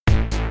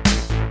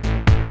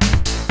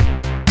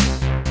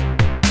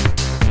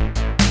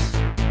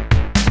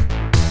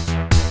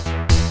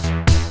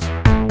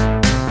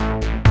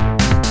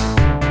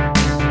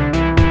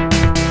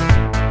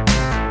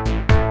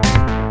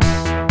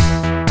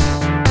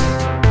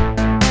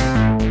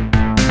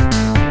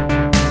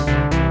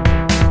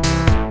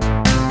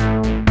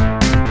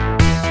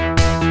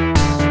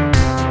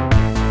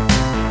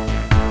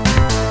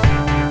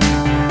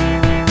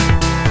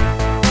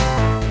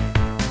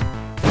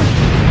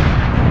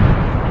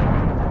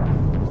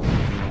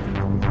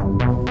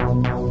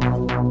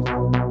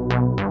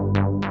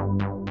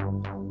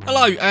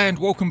Hello and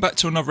welcome back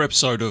to another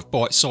episode of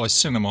Bitesize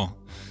Cinema.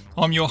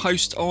 I'm your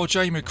host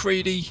RJ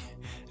McCready,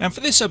 and for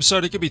this episode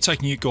I'm going to be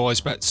taking you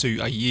guys back to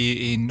a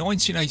year in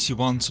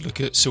 1981 to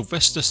look at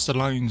Sylvester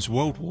Stallone's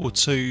World War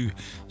II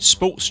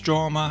sports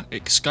drama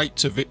Escape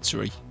to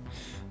Victory.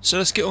 So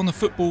let's get on the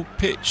football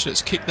pitch,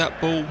 let's kick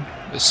that ball,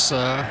 let's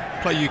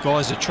play you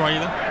guys a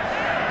trailer,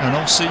 and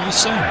I'll see you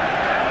soon.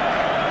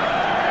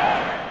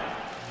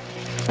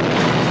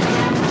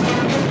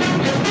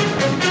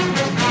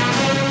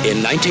 In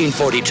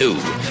 1942,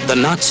 the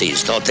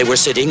Nazis thought they were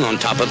sitting on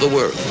top of the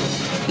world,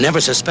 never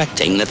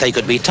suspecting that they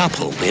could be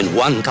toppled in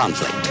one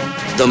conflict,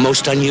 the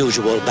most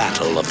unusual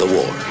battle of the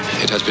war.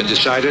 It has been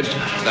decided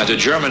that a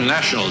German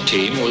national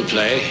team will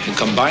play a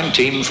combined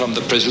team from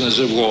the prisoners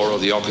of war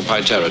of the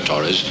occupied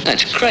territories.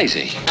 That's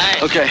crazy.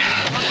 Okay,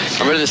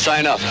 I'm ready to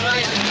sign up.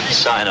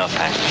 Sign up,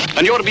 Hank.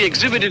 And you ought to be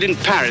exhibited in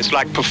Paris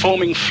like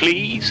performing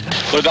fleas.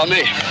 What about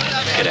me?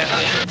 Get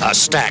out. A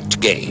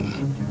stacked game.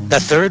 The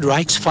Third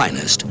Reich's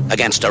finest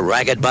against a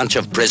ragged bunch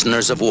of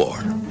prisoners of war.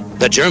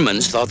 The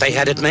Germans thought they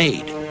had it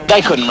made. They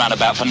couldn't run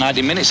about for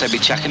 90 minutes. They'd be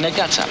chucking their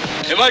guts up.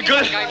 Am I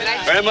good?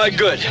 Or am I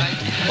good?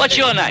 What's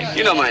your name?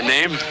 You know my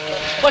name.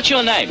 What's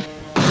your name?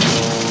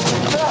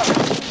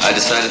 I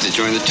decided to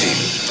join the team.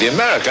 The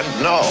American?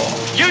 No.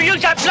 You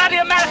use that bloody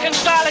American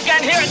style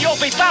again here and you'll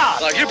be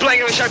barred. Look, you're playing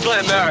English, I play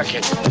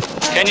American.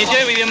 Can you do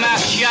it with your mouth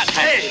shut,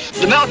 Hank?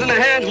 Hey, the mouth and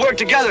the hands work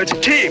together. It's a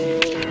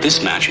team.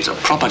 This match is a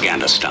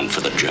propaganda stunt for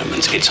the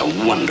Germans. It's a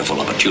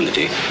wonderful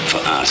opportunity for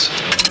us.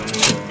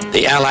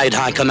 The Allied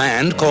High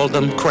Command called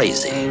them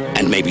crazy,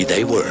 and maybe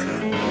they were.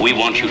 We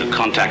want you to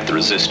contact the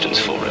resistance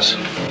for us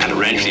and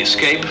arrange the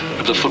escape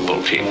of the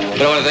football team.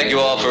 But I want to thank you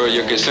all for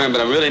your concern, but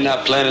I'm really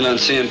not planning on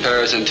seeing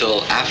Paris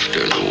until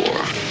after the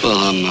war. Well,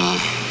 I'm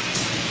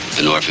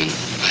an orphan.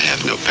 I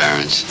have no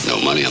parents,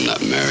 no money, I'm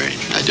not married.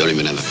 I don't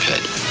even have a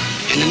pet.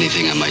 And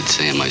anything I might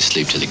say in my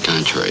sleep to the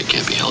contrary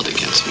can't be held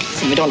against me.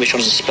 We don't want to be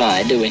shot as a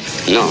spy, do we?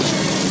 No.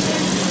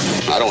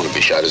 I don't want to be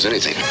shot as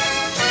anything.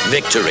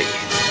 Victory,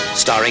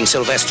 starring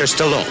Sylvester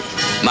Stallone,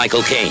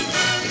 Michael Caine,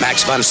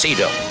 Max von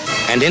Sydow,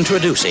 and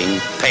introducing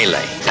Pele.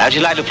 How'd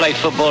you like to play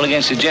football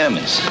against the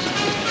Germans?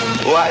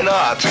 Why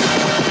not?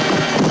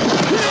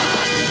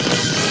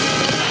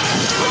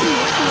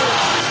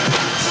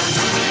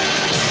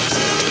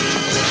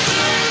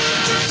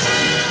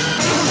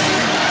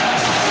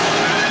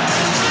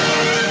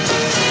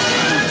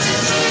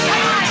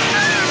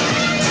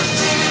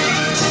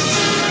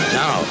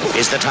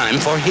 Is the time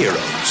for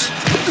heroes.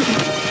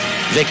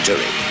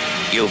 Victory.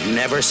 You've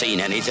never seen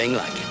anything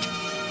like it.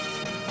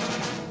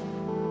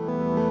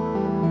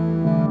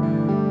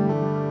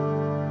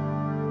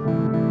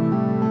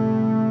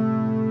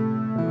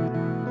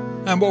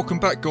 And welcome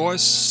back,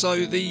 guys.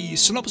 So the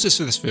synopsis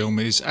of this film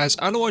is: as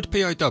Allied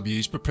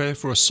POWs prepare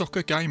for a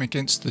soccer game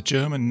against the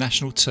German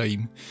national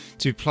team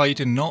to be played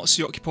in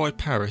Nazi-occupied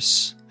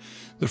Paris,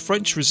 the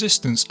French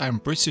resistance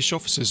and British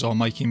officers are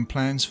making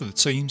plans for the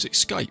team's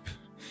escape.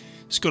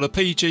 It's got a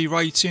PG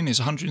rating, it's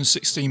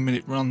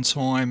 116-minute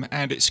runtime,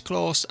 and it's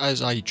classed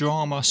as a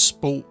drama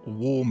sport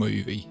war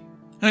movie.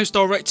 And it's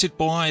directed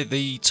by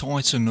the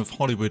Titan of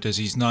Hollywood, as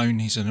he's known.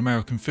 He's an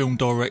American film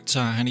director,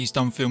 and he's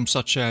done films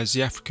such as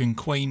The African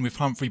Queen with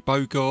Humphrey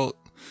Bogart,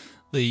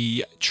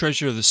 The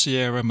Treasure of the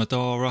Sierra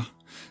Madre,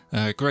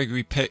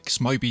 Gregory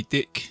Peck's Moby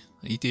Dick.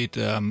 He did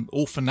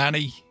Orphan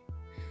Annie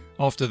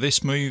after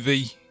this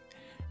movie,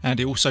 and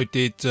he also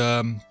did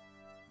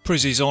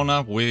Prizzi's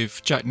Honour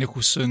with Jack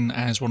Nicholson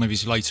as one of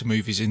his later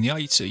movies in the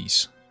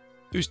 80s.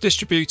 It was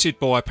distributed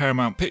by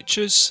Paramount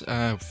Pictures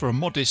for a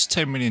modest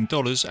 $10 million,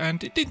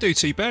 and it didn't do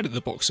too bad at the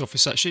box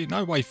office actually.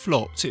 No way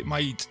flopped. It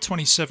made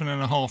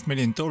 $27.5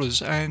 million,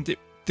 and it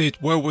did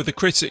well with the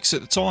critics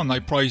at the time.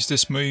 They praised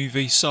this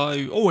movie,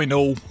 so all in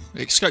all,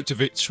 Escape to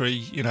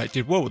Victory, it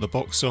did well with the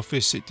box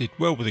office, it did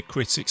well with the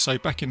critics, so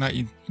back in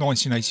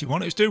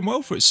 1981 it was doing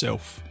well for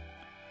itself.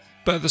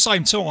 But at the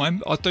same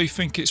time, I do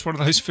think it's one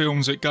of those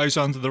films that goes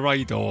under the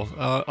radar.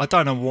 I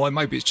don't know why.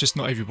 Maybe it's just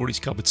not everybody's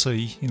cup of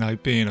tea,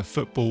 being a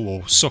football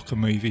or soccer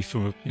movie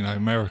for,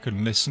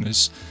 American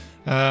listeners.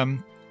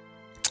 But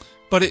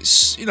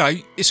it's,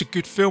 it's a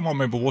good film. I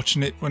remember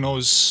watching it when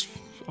I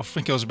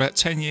think I was about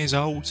 10 years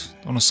old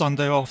on a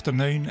Sunday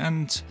afternoon.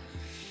 And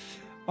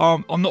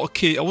I'm not a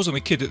kid. I wasn't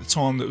a kid at the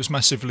time that was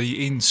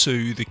massively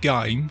into the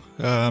game.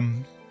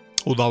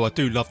 Although I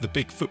do love the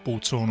big football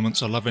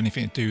tournaments, I love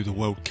anything to do with the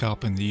World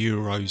Cup and the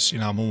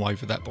Euros, I'm all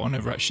over that, but I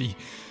never actually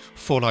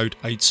followed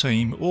a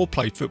team or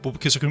played football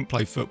because I couldn't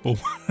play football.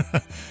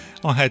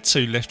 I had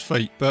two left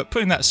feet. But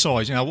putting that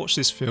aside, I watched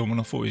this film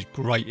and I thought it was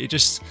great.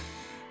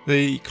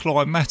 The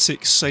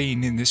climatic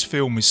scene in this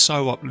film is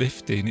so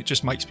uplifting, it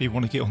just makes me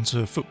want to get onto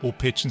a football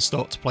pitch and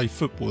start to play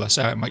football. That's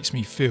how it makes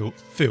me feel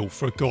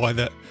for a guy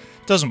that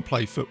doesn't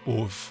play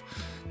football, if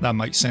that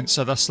makes sense.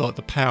 So that's like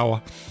the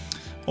power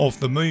of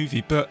the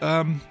movie. But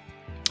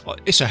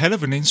it's a hell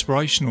of an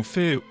inspirational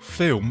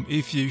film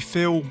if you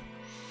feel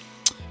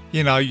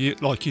you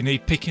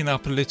need picking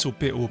up a little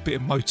bit or a bit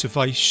of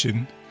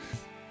motivation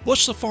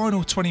Watch the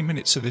final 20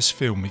 minutes of this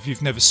film. If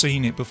you've never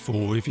seen it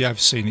before, if you have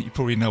seen it, you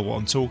probably know what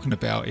I'm talking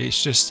about.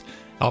 It's just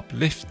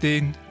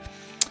uplifting.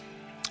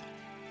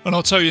 And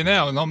I'll tell you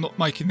now, and I'm not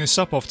making this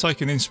up, I've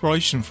taken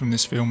inspiration from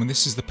this film, and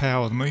this is the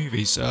power of the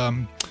movies.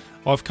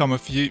 I've come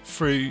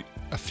through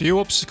a few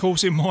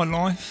obstacles in my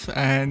life,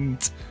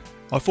 and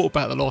I thought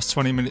about the last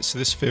 20 minutes of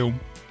this film,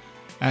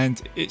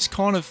 and it's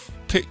kind of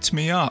picked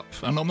me up,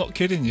 and I'm not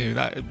kidding you,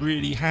 that it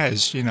really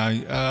has, you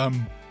know.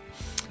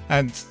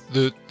 And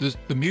the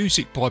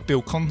music by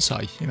Bill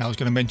Conte, you know, I was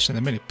going to mention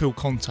in a minute, Bill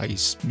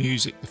Conte's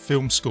music, the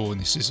film score in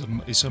this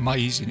is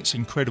amazing, it's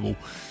incredible.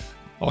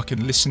 I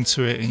can listen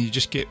to it and you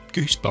just get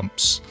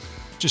goosebumps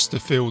just to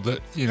feel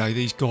that, you know,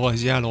 these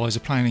guys, the Allies,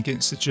 are playing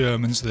against the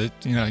Germans,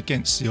 you know,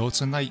 against the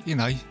odds, and they, you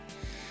know,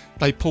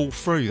 they pull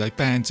through, they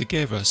band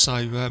together. So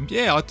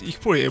yeah, you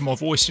can put it in my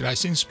voice, you know,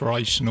 it's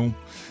inspirational.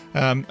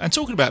 And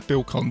talking about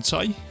Bill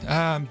Conte,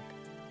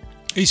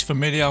 he's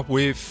familiar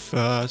with,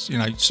 you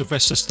know,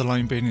 Sylvester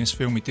Stallone being in this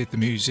film. He did the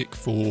music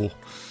for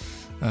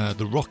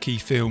the Rocky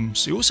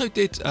films. He also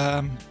did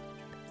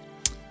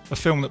a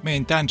film that me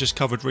and Dan just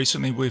covered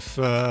recently with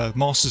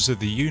Masters of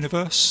the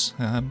Universe.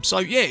 So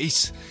yeah,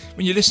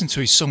 when you listen to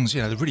his songs,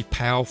 you know, they're really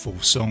powerful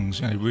songs.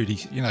 You know, really,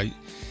 you know,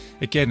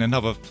 again,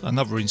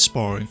 another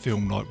inspiring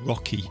film like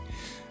Rocky.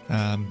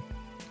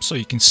 So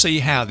you can see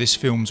how this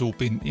film's all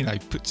been, you know,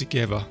 put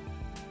together.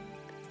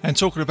 And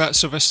talking about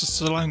Sylvester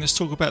Stallone, let's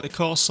talk about the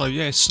cast. So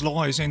yeah,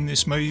 Sly is in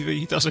this movie.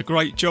 He does a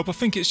great job. I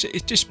think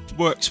it just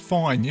works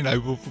fine, you know,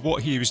 with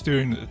what he was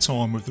doing at the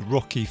time with the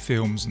Rocky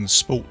films and the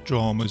sport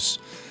dramas.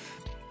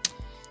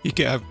 You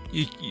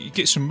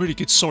get some really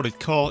good solid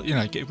cast, you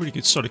know, get a really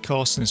good solid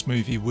cast in this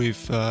movie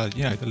with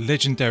you know, the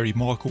legendary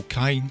Michael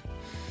Caine.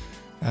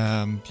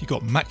 You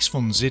got Max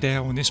von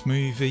Sydow in this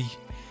movie.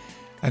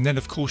 And then,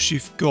 of course,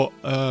 you've got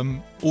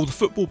all the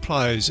football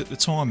players at the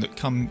time that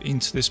come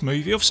into this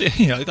movie.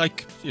 Obviously, you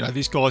know,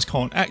 these guys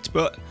can't act,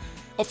 but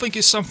I think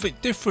it's something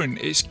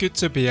different. It's good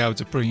to be able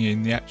to bring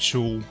in the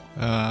actual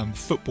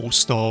football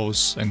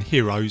stars and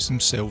heroes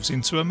themselves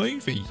into a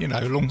movie. You know,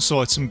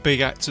 alongside some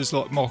big actors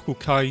like Michael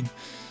Caine,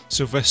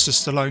 Sylvester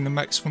Stallone, and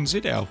Max von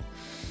Sydow.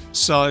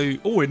 So,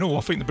 all in all,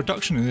 I think the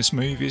production in this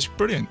movie is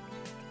brilliant.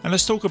 And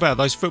let's talk about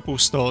those football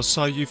stars.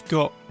 So, you've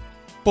got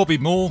Bobby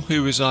Moore,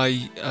 who was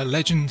a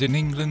legend in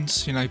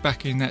England, you know,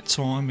 back in that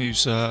time. He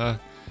was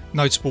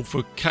notable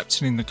for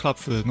captaining the club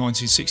for the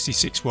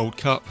 1966 World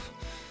Cup.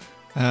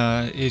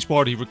 He is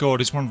widely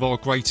regarded as one of our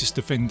greatest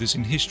defenders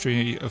in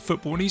history of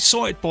football, and he's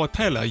cited by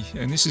Pele,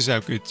 and this is how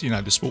good, you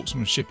know, the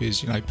sportsmanship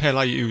is. You know,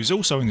 Pele, who is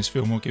also in this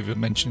film, I'll give a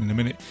mention in a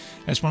minute,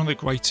 as one of the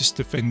greatest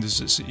defenders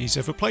that he's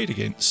ever played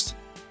against.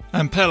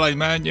 And Pele,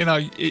 man, you know,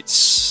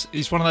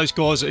 he's one of those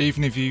guys that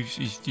even if you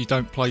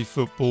don't play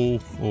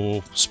football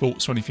or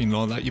sports or anything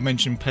like that, you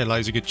mention Pele,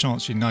 there's a good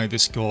chance you know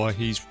this guy.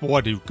 He's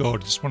widely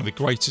regarded as one of the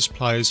greatest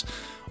players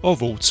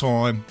of all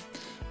time.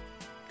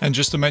 And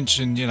just to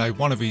mention, you know,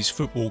 one of his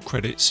football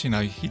credits, you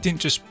know, he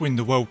didn't just win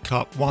the World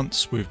Cup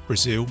once with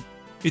Brazil.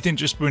 He didn't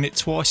just win it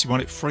twice, he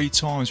won it 3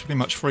 times, pretty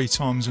much 3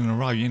 times in a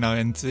row, you know.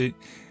 And, you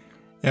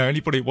know,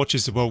 anybody who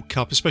watches the World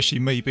Cup, especially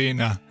me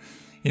being a,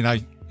 you know,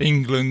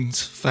 England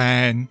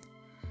fan,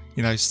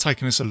 you know, it's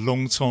taken us a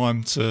long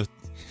time to,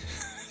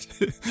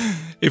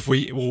 if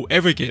we will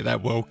ever get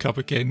that World Cup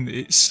again,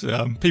 it's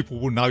people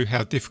will know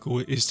how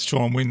difficult it is to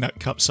try and win that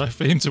cup. So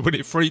for him to win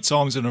it 3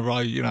 times in a row,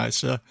 you know,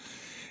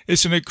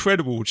 it's an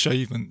incredible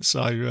achievement.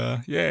 So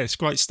yeah, it's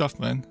great stuff,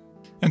 man.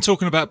 And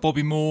talking about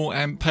Bobby Moore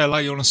and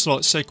Pele, on a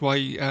slight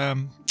segue,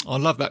 I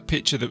love that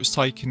picture that was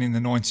taken in the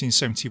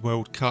 1970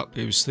 World Cup.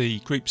 It was the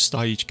group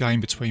stage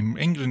game between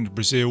England and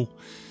Brazil.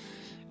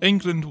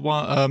 Brazil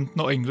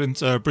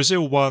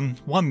won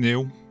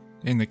 1-0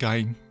 in the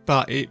game,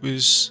 but it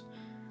was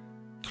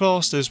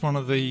classed as one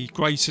of the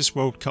greatest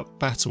World Cup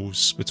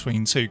battles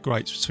between two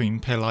greats,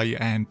 between Pele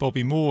and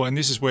Bobby Moore. And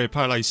this is where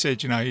Pele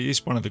said, you know, he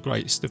is one of the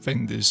greatest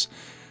defenders.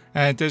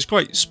 And there's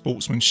great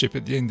sportsmanship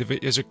at the end of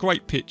it. There's a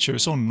great picture,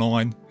 it's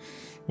online,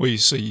 where you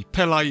see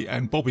Pele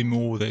and Bobby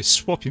Moore, they're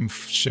swapping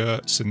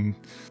shirts and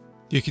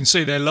you can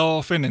see they're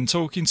laughing and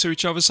talking to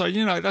each other. So,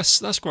 you know,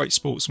 that's great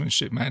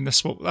sportsmanship, man.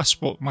 That's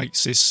what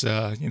makes this,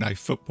 you know,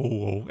 football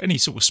or any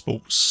sort of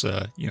sports,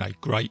 you know,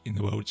 great in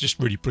the world. It just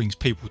really brings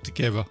people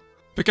together.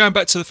 But going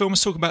back to the film,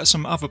 let's talk about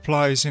some other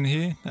players in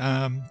here.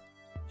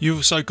 You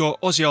also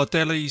got Ozzy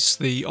Ardiles,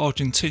 the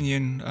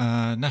Argentinian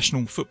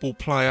national football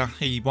player.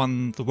 He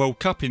won the World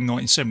Cup in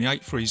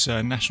 1978 for his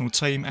national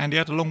team, and he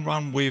had a long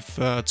run with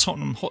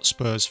Tottenham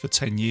Hotspurs for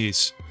 10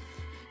 years.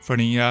 For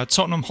any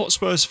Tottenham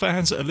Hotspurs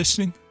fans that are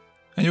listening.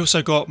 And you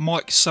also got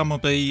Mike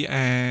Summerby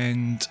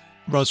and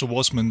Russell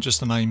Wasman,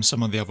 just to name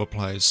some of the other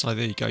players. So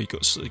there you go, you've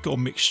got a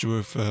mixture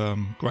of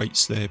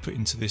greats there put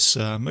into this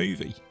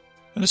movie.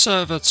 And let's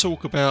have a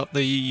talk about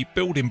the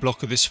building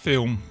block of this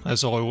film,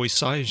 as I always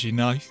say, as you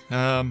know.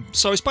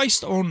 So it's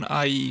based on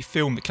a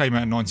film that came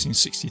out in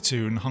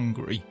 1962 in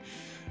Hungary.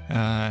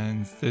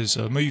 And there's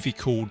a movie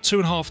called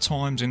 2.5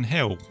 Times in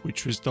Hell,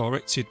 which was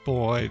directed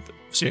by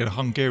a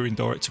Hungarian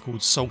director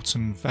called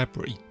Sultan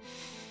Fabri.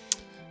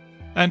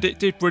 And it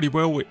did really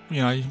well. It,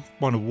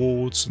 won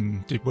awards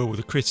and did well with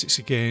the critics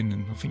again,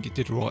 and I think it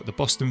did all right at the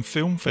Boston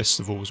Film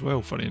Festival as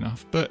well, funny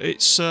enough. But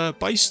it's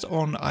based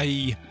on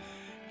a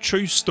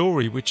true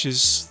story, which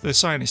is, they're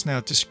saying it's now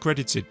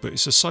discredited, but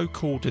it's a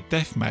so-called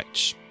death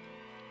match,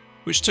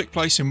 which took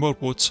place in World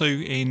War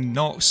II in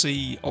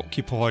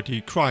Nazi-occupied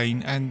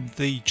Ukraine, and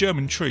the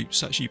German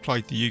troops actually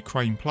played the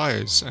Ukraine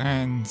players,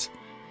 and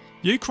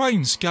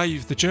Ukrainians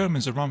gave the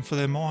Germans a run for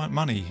their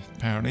money,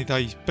 apparently.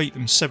 They beat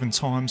them 7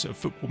 times at a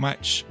football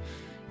match.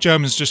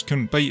 Germans just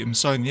couldn't beat them,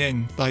 so in the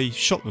end they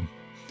shot them.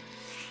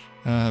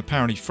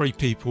 Apparently 3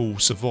 people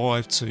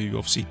survived to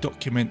obviously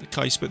document the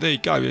case, but there you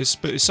go.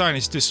 But it's saying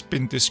it's just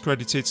been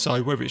discredited,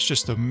 so whether it's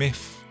just a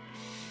myth,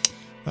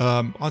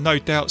 I no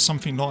doubt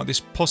something like this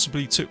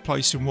possibly took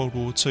place in World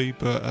War II,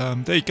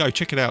 but there you go,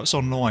 check it out, it's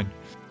online.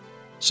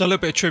 So a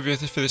little bit of trivia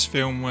for this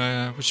film,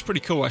 which is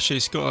pretty cool actually.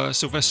 It's got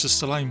Sylvester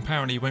Stallone.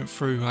 Apparently went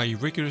through a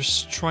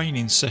rigorous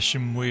training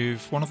session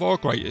with one of our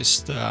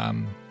greatest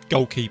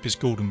goalkeepers,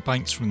 Gordon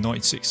Banks, from the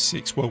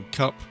 1966 World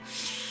Cup.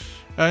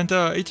 And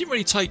he didn't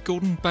really take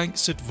Gordon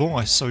Banks'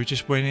 advice, so he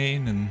just went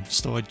in and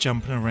started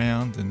jumping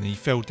around, and he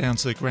fell down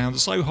to the ground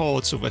so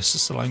hard, Sylvester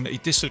Stallone, that he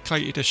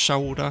dislocated a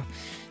shoulder,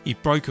 he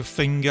broke a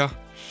finger.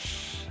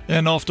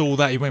 And after all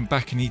that, he went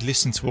back and he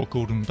listened to what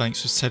Gordon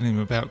Banks was telling him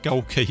about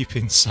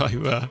goalkeeping, so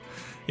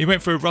he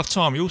went through a rough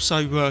time. He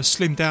also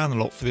slimmed down a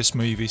lot for this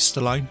movie,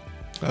 Stallone,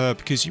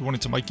 because he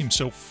wanted to make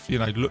himself,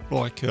 look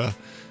like a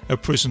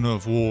prisoner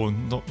of war,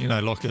 and not,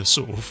 like a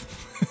sort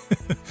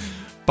of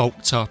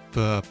bulked up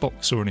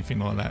boxer or anything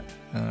like that.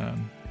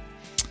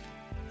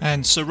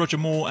 And Sir Roger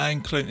Moore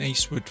and Clint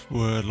Eastwood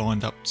were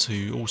lined up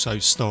to also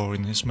star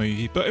in this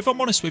movie. But if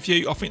I'm honest with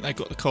you, I think they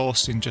got the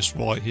casting just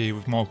right here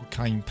with Michael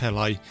Caine,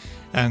 Pele,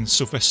 and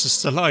Sylvester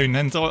Stallone.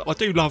 And I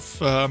do love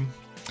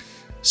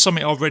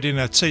something I read in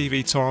a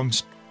TV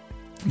Times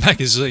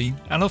magazine,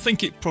 and I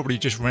think it probably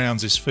just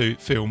rounds this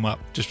film up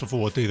just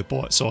before I do the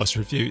bite-sized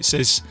review. It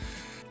says,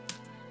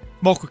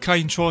 Michael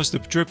Caine tries to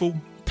dribble,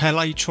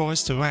 Pele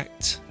tries to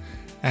act,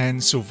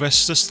 and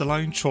Sylvester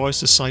Stallone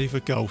tries to save a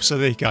goal. So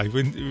there you go.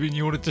 When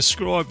you want to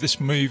describe this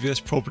movie, that's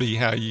probably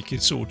how you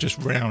could sort of just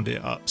round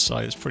it up. So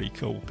it's pretty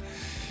cool.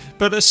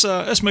 But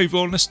let's move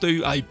on. Let's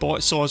do a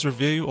bite-sized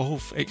review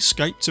of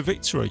Escape to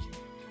Victory.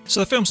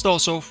 So the film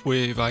starts off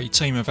with a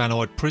team of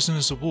Allied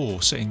prisoners of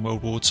war set in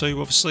World War II,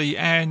 obviously,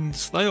 and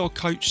they are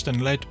coached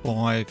and led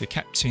by the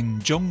captain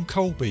John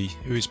Colby,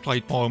 who is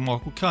played by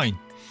Michael Caine.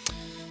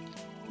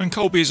 And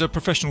Colby is a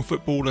professional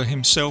footballer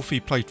himself. He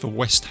played for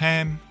West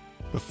Ham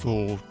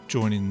before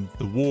joining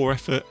the war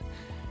effort,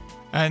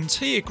 and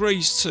he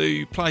agrees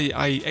to play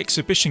a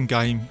exhibition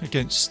game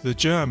against the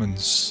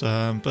Germans,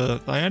 but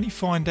they only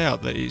find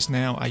out that it's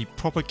now a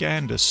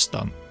propaganda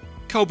stunt.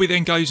 Colby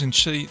then goes and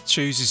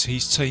chooses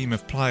his team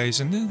of players,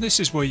 and then this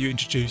is where you're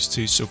introduced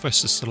to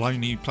Sylvester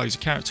Stallone, who plays a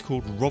character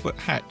called Robert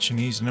Hatch, and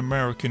he's an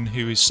American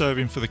who is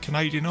serving for the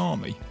Canadian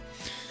Army.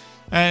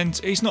 And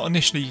he's not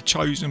initially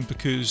chosen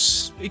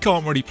because he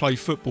can't really play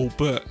football,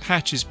 but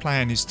Hatch's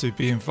plan is to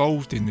be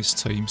involved in this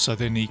team so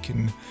then he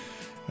can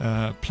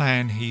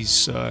plan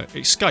his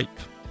escape.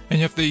 And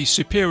you have the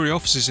superior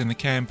officers in the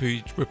camp who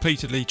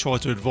repeatedly try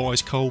to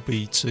advise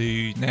Colby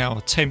to now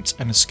attempt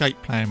an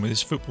escape plan with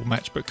this football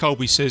match, but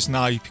Colby says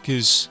no,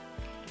 because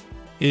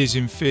he is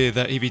in fear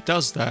that if he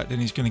does that, then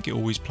he's going to get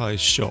all his players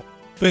shot.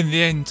 But in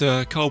the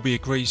end, Colby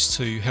agrees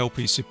to help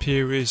his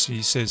superiors.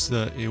 He says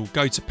that he'll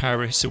go to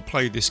Paris, he'll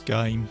play this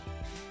game,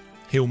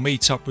 he'll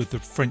meet up with the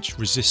French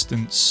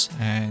resistance,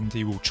 and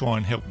he will try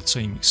and help the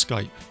team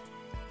escape.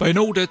 But in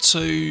order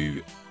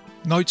to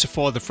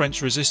notify the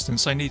French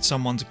resistance, they need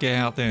someone to get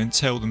out there and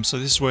tell them. So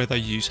this is where they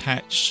use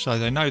Hatch. So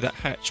they know that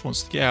Hatch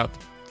wants to get out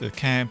the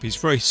camp. He's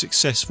very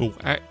successful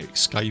at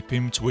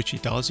escaping, to which he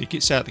does. He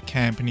gets out the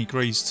camp and he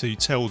agrees to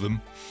tell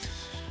them.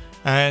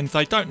 And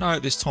they don't know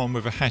at this time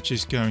whether Hatch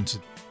is going to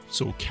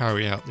sort of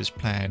carry out this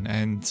plan.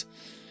 And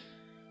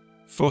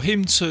for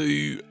him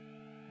to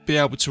be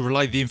able to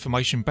relay the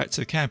information back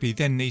to the camp, he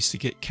then needs to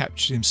get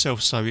captured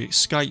himself. So he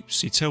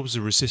escapes, he tells the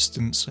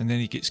resistance, and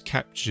then he gets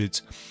captured.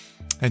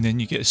 And then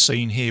you get a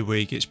scene here where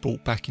he gets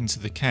brought back into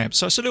the camp.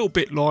 So it's a little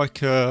bit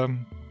like,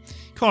 kind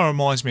of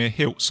reminds me of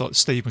Hiltz, like the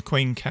Steve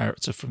McQueen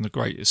character from The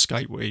Great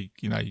Escape, where he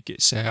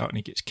gets out and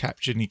he gets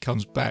captured and he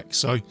comes back.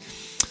 So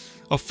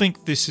I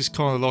think this is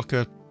kind of like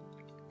a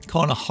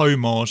kind of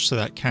homage to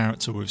that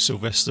character with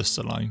Sylvester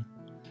Stallone.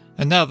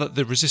 And now that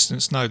the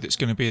resistance know that it's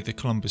going to be at the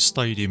Columbus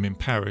Stadium in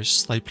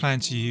Paris, they plan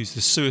to use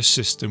the sewer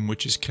system,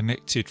 which is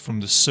connected from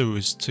the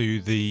sewers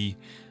to the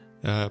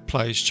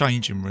players'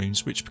 changing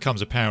rooms, which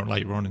becomes apparent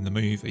later on in the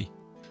movie.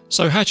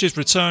 So Hatch has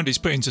returned, he's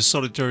put into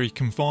solitary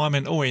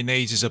confinement. All he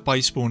needs is a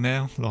baseball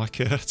now, like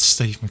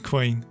Steve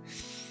McQueen.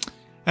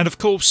 And of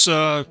course,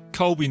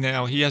 Colby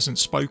now, he hasn't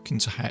spoken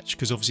to Hatch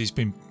because obviously he's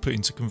been put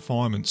into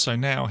confinement. So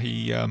now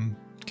he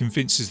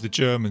convinces the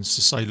Germans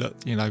to say, look,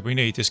 we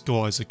need this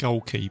guy as a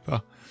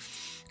goalkeeper.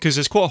 Because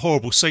there's quite a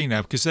horrible scene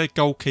now, because their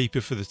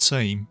goalkeeper for the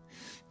team,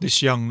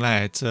 this young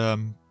lad,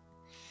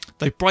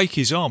 they break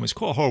his arm. It's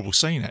quite a horrible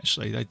scene,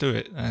 actually. They do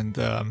it, and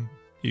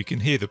You can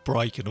hear the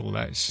break and all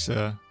that. It's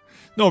not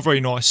a very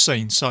nice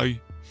scene. So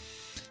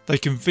they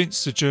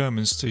convince the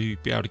Germans to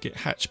be able to get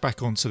Hatch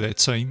back onto their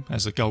team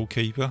as the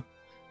goalkeeper.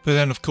 But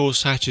then, of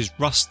course, Hatch is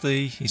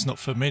rusty. He's not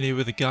familiar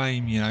with the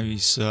game. You know,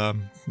 he's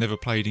never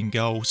played in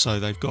goal, so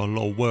they've got a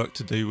lot of work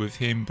to do with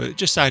him. But it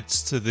just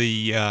adds to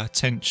the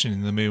tension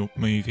in the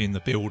movie and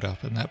the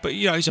build-up and that. But,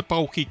 you know, he's a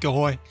bulky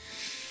guy.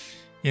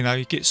 You know,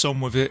 he gets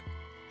on with it.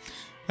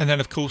 And then,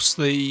 of course,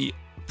 the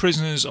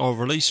prisoners are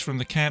released from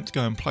the camp to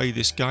go and play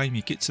this game.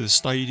 You get to the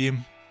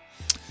stadium.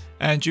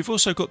 And you've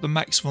also got the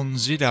Max von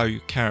Sydow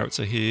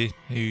character here,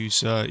 who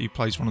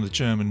plays one of the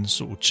German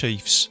sort of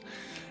chiefs.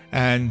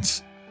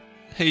 And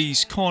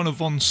he's kind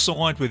of on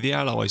side with the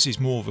Allies. He's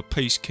more of a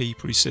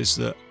peacekeeper. He says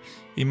that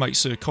he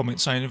makes a comment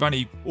saying if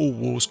only all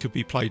wars could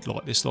be played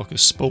like this, like a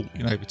sport,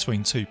 you know,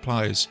 between two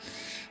players.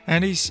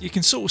 And you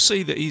can sort of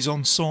see that he's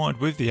on side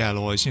with the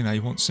Allies. You know, he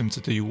wants them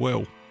to do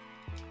well.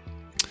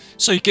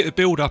 So you get the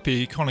build up here.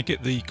 You kind of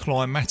get the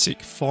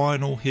climatic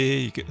final here.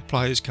 You get the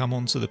players come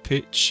onto the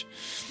pitch.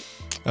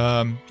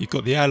 You've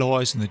got the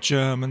Allies and the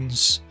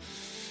Germans.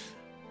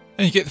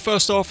 And you get the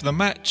first half of the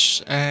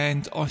match,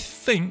 and I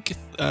think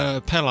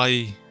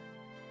Pele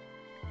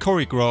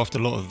choreographed a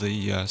lot of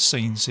the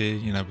scenes here,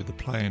 you know, with the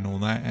play and all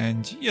that.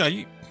 And, you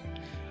know,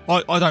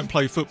 I don't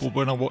play football, but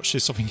when I watch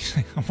this, I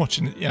think I'm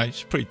watching it, you know,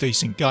 it's a pretty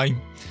decent game.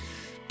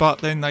 But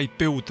then they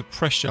build the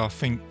pressure. I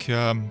think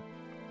the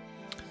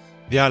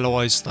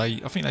Allies, I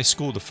think they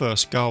scored the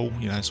first goal,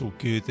 you know, it's all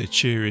good, they're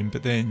cheering,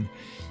 but then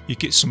you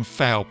get some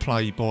foul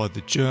play by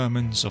the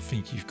Germans. I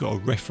think you've got a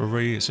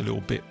referee that's a little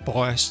bit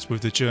biased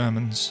with the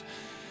Germans,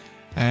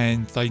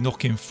 and they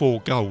knock in 4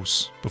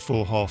 goals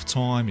before half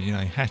time. You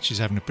know, Hatch is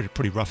having a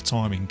pretty rough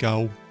time in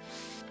goal.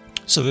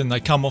 So then they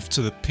come off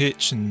to the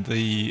pitch, and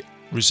the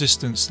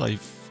resistance,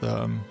 they've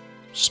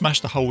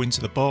smashed a hole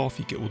into the bath.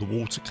 You get all the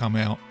water come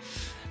out,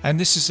 and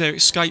this is their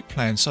escape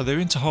plan. So they're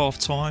into half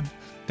time,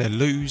 they're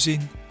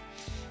losing,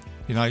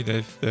 you know,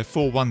 they're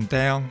 4-1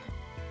 down.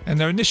 And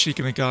they're initially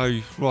going to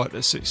go, right,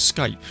 let's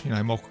escape. You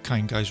know, Michael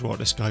Caine goes, right,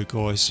 let's go,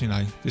 guys. You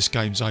know, this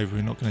game's over,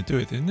 we're not going to do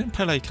it. And then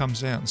Pele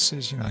comes out and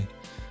says, you know,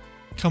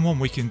 come on,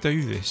 we can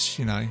do this.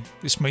 You know,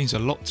 this means a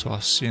lot to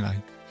us, you know.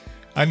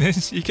 And then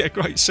you get a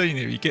great scene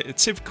here. You get a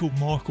typical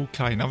Michael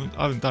Caine. I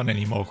haven't done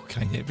any Michael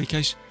Caine yet,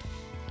 because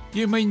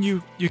you mean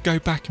you go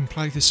back and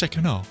play the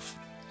second half?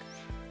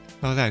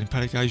 Like that. And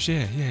Pele goes,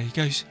 yeah. He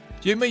goes,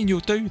 you mean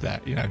you'll do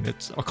that? You know,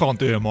 I can't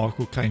do a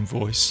Michael Caine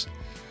voice.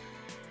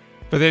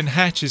 But then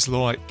Hatch is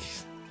like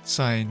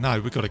saying, no,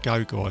 we've got to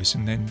go, guys.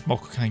 And then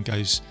Michael Caine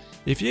goes,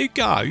 if you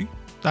go,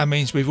 that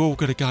means we've all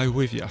got to go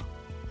with you.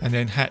 And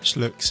then Hatch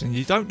looks, and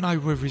you don't know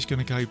whether he's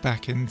going to go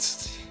back. And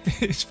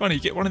it's funny,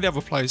 you get one of the other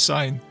players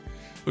saying,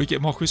 or you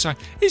get Michael saying,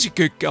 he's a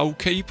good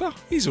goalkeeper,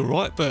 he's all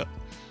right, but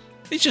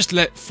he just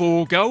let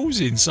 4 goals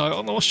in, so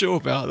I'm not sure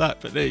about that.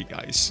 But there you go,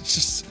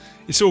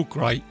 it's all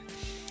great.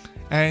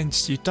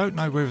 And you don't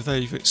know whether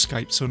they've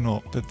escaped or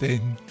not, but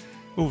then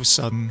all of a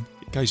sudden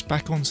goes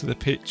back onto the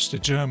pitch, the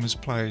Germans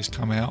players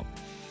come out,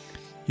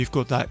 you've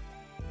got that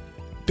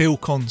Bill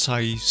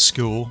Conte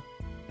score,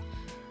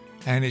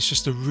 and it's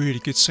just a really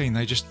good scene.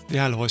 The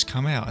Allies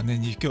come out, and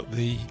then you've got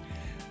the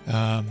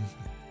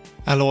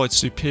Allied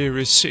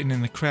superiors sitting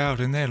in the crowd,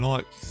 and they're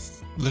like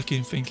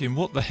looking, thinking,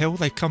 what the hell,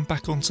 they've come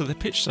back onto the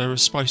pitch, they were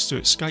supposed to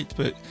escape.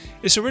 But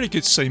it's a really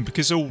good scene,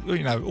 because all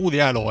the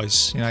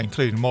Allies, you know,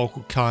 including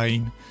Michael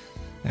Caine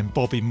and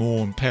Bobby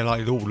Moore and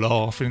Pele, they're all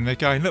laughing, and they're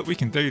going, look, we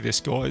can do this,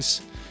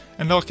 guys.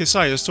 And like I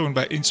say, I was talking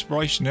about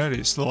inspiration earlier.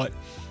 It's like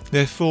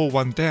they're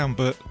 4-1 down,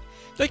 but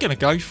they're going to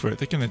go for it.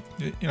 They're going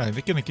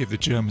to give the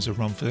Germans a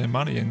run for their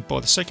money. And by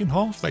the second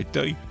half, they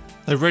do.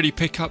 They really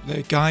pick up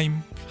their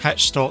game.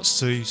 Hatch starts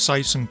to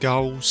save some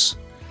goals.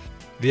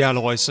 The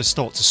Allies, they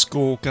start to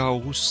score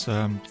goals.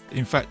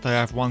 In fact, they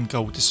have 1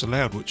 goal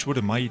disallowed, which would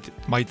have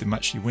made them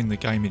actually win the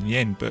game in the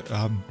end. But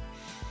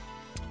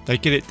they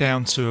get it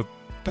down to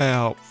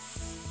about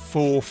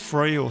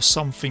 4-3 or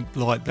something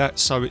like that,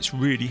 so it's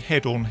really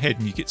head on head,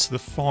 and you get to the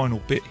final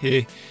bit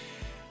here.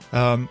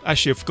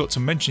 Actually, I forgot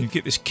to mention, you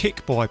get this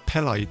kick by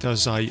Pele. He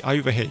does a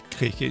overhead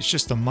kick. It's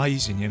just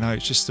amazing, you know,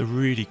 it's just a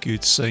really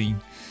good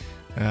scene.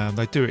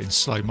 They do it in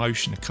slow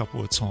motion a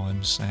couple of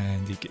times,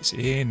 and he gets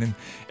it in, and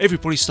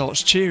everybody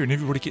starts cheering.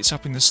 Everybody gets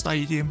up in the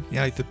stadium.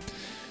 You know,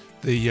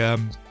 the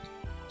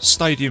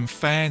stadium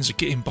fans are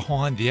getting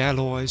behind the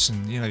Allies,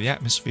 and you know, the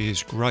atmosphere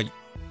is great.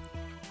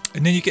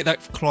 And then you get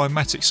that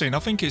climatic scene. I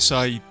think it's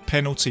a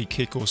penalty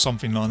kick or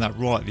something like that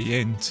right at the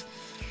end.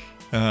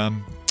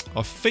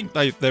 I think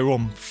they're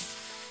on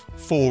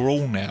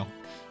 4-4 now.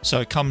 So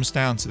it comes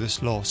down to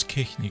this last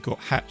kick, and you've got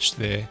Hatch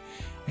there,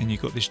 and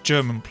you've got this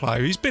German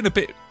player. He's been a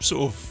bit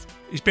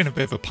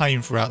of a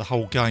pain throughout the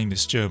whole game,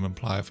 this German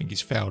player. I think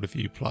he's fouled a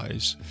few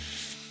players.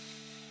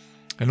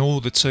 And all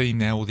the team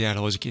now, all the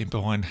Allies are getting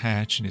behind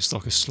Hatch, and it's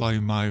like a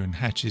slow-mo, and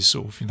Hatch is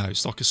sort of, you know,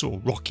 it's like a sort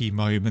of Rocky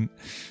moment.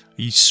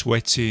 He's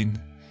sweating,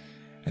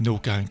 and they're all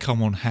going,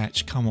 come on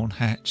Hatch, come on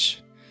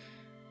Hatch.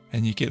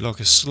 And you get like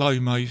a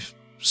slow-mo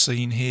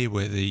scene here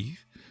where the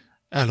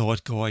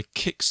Allied guy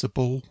kicks the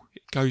ball,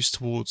 it goes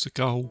towards the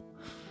goal,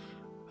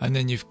 And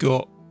then you've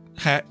got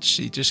Hatch,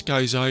 he just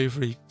goes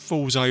over, he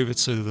falls over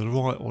to the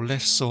right or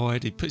left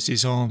side, he puts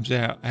his arms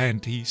out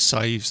and he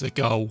saves the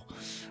goal.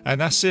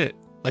 And that's it.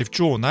 They've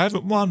drawn. They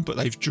haven't won, but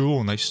they've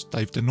drawn.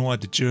 They've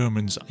denied the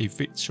Germans a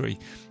victory.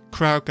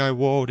 Crowd go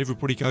wild,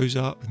 everybody goes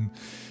up, and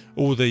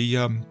all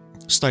the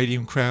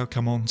stadium crowd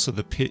come onto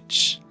the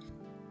pitch.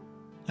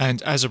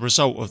 And as a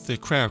result of the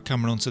crowd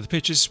coming onto the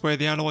pitch, this is where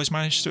the Allies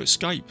managed to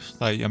escape.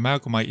 They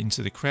amalgamate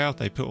into the crowd,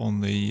 they put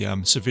on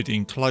the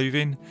civilian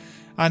clothing,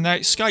 and they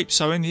escape.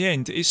 So in the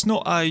end, it's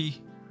not I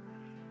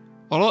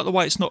like the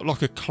way it's not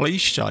like a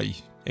cliche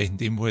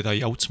ending where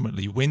they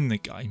ultimately win the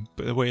game,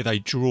 but the way they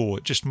draw,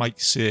 it just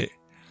makes it,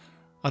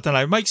 I don't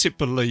know, it makes it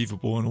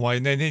believable in a way.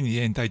 And then in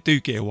the end, they do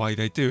get away,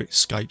 they do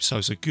escape, so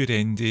it's a good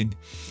ending.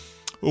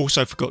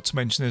 Also forgot to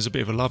mention there's a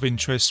bit of a love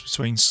interest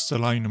between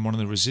Stallone and one of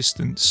the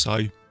Resistance,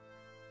 so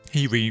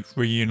he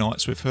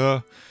reunites with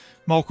her.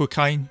 Michael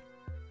Caine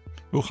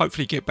will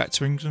hopefully get back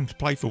to England to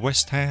play for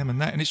West Ham and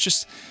that. And it's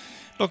just,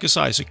 like I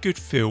say, it's a good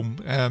film.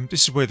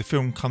 This is where the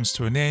film comes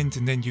to an end,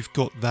 and then you've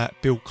got that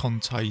Bill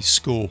Conte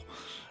score.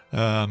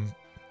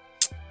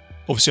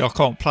 Obviously, I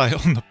can't play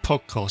it on the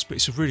podcast, but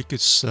it's a really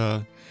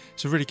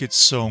good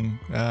song.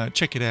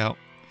 Check it out.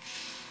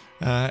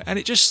 And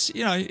it just,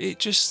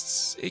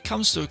 it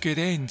comes to a good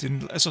end.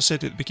 And as I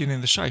said at the beginning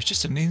of the show, it's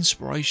just an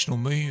inspirational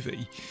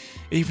movie.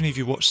 Even if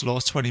you watch the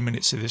last 20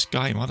 minutes of this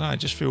game, I don't know, I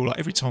just feel like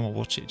every time I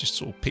watch it, it just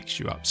sort of picks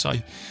you up. So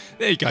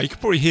there you go. You can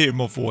probably hear in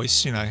my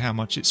voice, how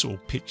much it sort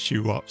of picks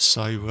you up.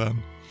 So,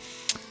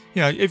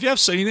 if you have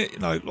seen it,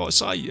 like I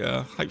say,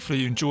 hopefully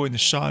you're enjoying the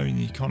show and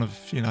you kind of,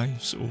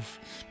 sort of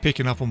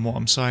picking up on what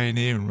I'm saying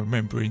here and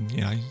remembering,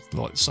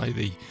 like say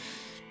the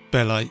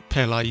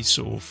Pele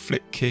sort of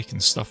flip kick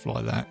and stuff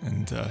like that,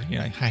 and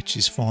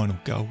Hatch's final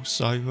goal.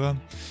 So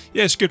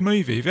it's a good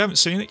movie. If you haven't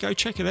seen it, go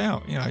check it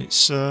out.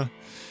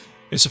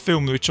 It's a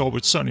film which I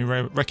would certainly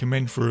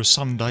recommend for a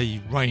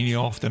Sunday rainy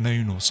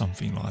afternoon or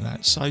something like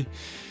that. So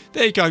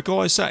there you go,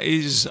 guys. That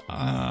is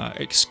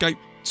Escape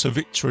to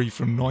Victory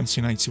from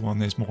 1981.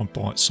 There's my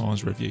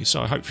bite-sized review.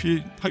 So I hope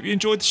you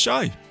enjoyed the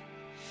show.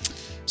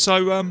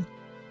 So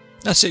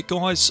that's it,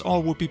 guys. I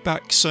will be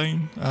back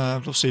soon.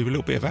 Obviously, a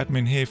little bit of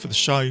admin here for the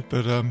show,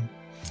 but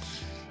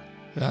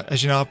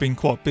as you know, I've been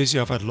quite busy.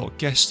 I've had a lot of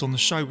guests on the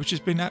show, which has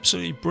been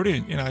absolutely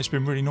brilliant. It's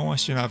been really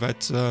nice. I've had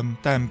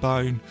Dan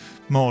Bone,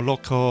 Mar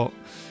Lockhart,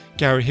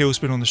 Gary Hill's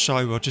been on the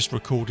show. I just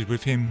recorded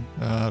with him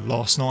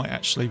last night.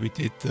 Actually, we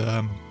did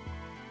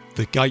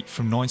the Gate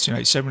from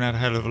 1987. I had a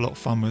hell of a lot of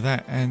fun with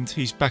that, and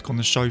he's back on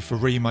the show for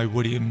Remo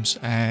Williams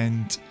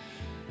and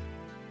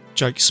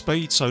Jake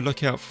Speed. So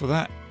look out for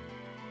that.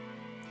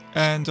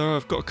 And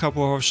I've got a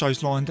couple of other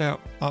shows lined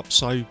up,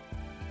 so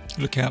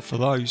look out for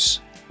those.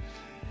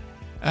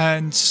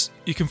 And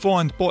you can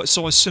find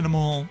Bitesize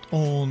Cinema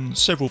on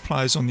several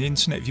players on the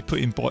internet. If you put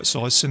in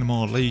Bitesize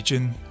Cinema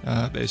Legion,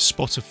 there's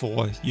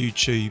Spotify,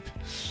 YouTube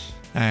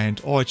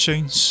and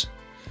iTunes.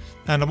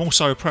 And I'm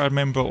also a proud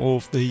member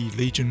of the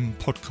Legion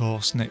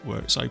Podcast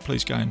Network, so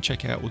please go and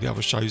check out all the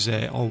other shows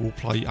there. I will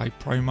play a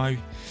promo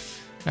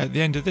at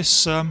the end of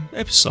this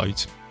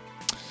episode.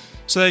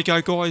 So there you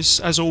go, guys.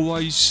 As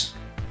always,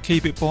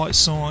 keep it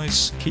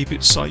bite-sized, keep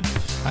it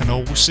safe, and I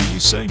will see you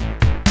soon.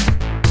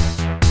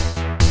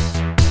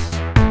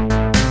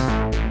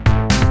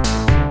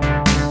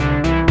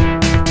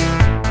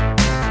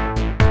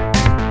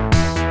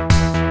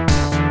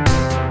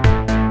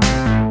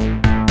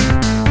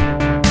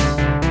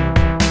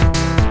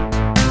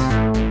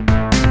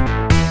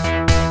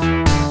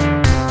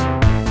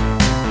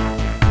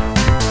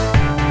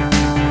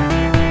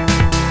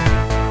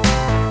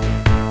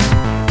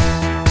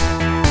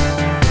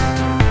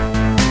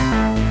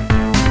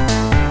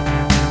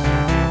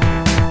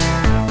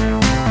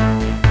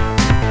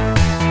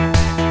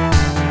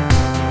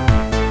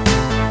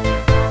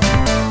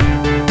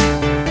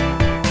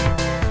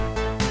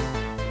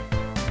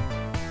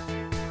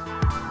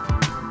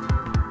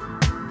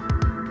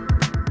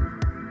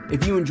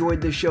 If you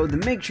enjoyed this show,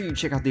 then make sure you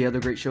check out the other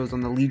great shows on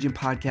the Legion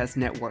Podcast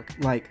Network,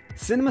 like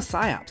Cinema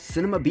Psyops,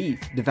 Cinema Beef,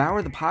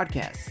 Devour the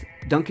Podcast,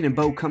 Duncan and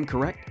Bo Come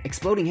Correct,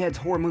 Exploding Heads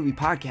Horror Movie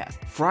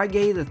Podcast,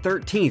 Friday the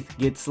 13th,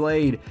 Get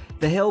Slayed,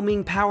 The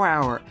Helming Power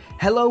Hour,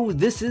 Hello,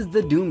 This is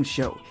the Doom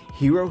Show,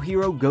 Hero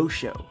Hero Ghost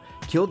Show,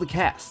 Kill the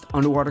Cast,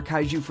 Underwater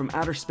Kaiju from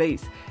Outer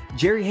Space,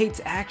 Jerry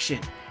Hates Action,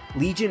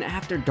 Legion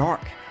After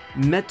Dark,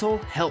 Mental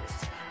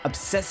Health,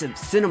 Obsessive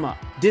Cinema,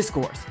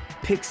 Discourse,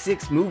 Pick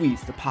 6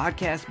 Movies, the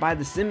podcast by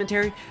The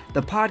Cemetery,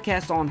 the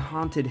podcast on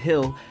Haunted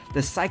Hill, the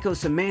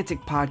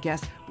Psychosemantic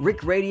Podcast,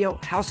 Rick Radio,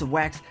 House of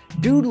Wax,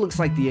 Dude Looks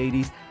Like the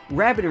 80s,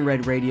 Rabbit and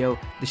Red Radio,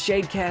 the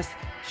Shadecast,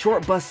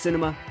 Short Bus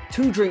Cinema,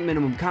 2 Drink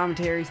Minimum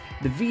Commentaries,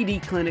 the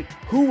VD Clinic,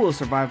 Who Will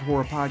Survive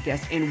Horror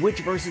Podcast, and Witch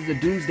vs. the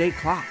Doomsday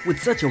Clock.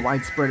 With such a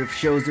wide spread of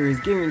shows, there is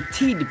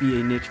guaranteed to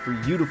be a niche for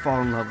you to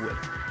fall in love with.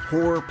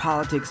 horror,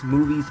 politics,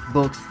 movies,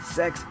 books,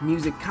 sex,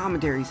 music,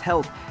 commentaries,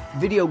 health,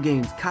 video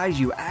games,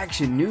 kaiju,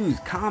 action, news,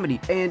 comedy,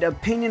 and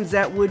opinions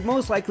that would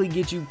most likely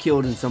get you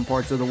killed in some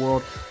parts of the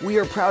world. We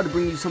are proud to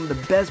bring you some of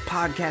the best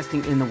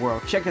podcasting in the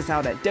world. Check us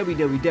out at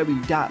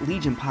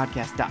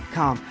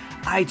www.legionpodcast.com,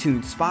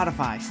 iTunes,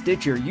 Spotify,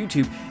 Stitcher,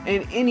 YouTube,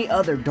 and any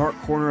other dark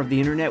corner of the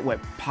internet where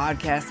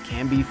podcasts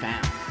can be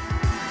found.